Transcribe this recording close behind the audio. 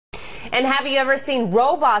And have you ever seen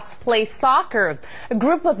robots play soccer? A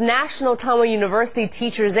group of National Taiwan University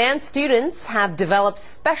teachers and students have developed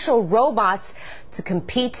special robots to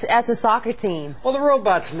compete as a soccer team. Well, the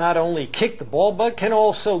robots not only kick the ball, but can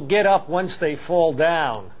also get up once they fall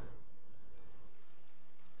down.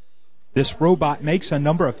 This robot makes a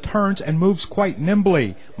number of turns and moves quite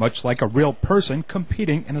nimbly, much like a real person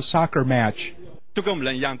competing in a soccer match.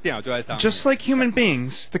 Just like human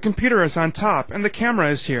beings, the computer is on top and the camera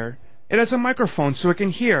is here. It has a microphone so it can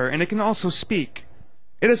hear and it can also speak.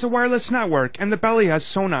 It is a wireless network and the belly has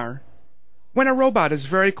sonar. When a robot is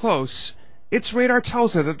very close, its radar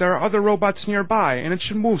tells it that there are other robots nearby and it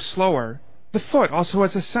should move slower. The foot also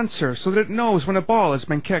has a sensor so that it knows when a ball has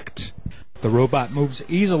been kicked. The robot moves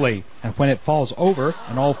easily, and when it falls over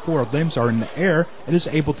and all four limbs are in the air, it is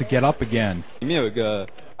able to get up again.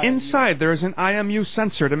 Inside there is an IMU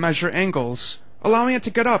sensor to measure angles, allowing it to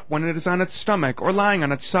get up when it is on its stomach or lying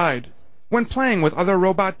on its side. When playing with other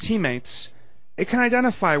robot teammates, it can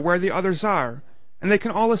identify where the others are, and they can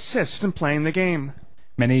all assist in playing the game.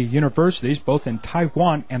 Many universities, both in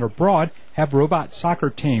Taiwan and abroad, have robot soccer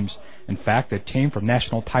teams. In fact, a team from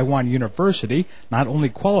National Taiwan University not only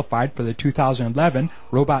qualified for the 2011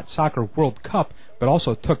 Robot Soccer World Cup, but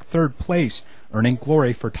also took third place, earning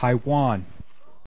glory for Taiwan.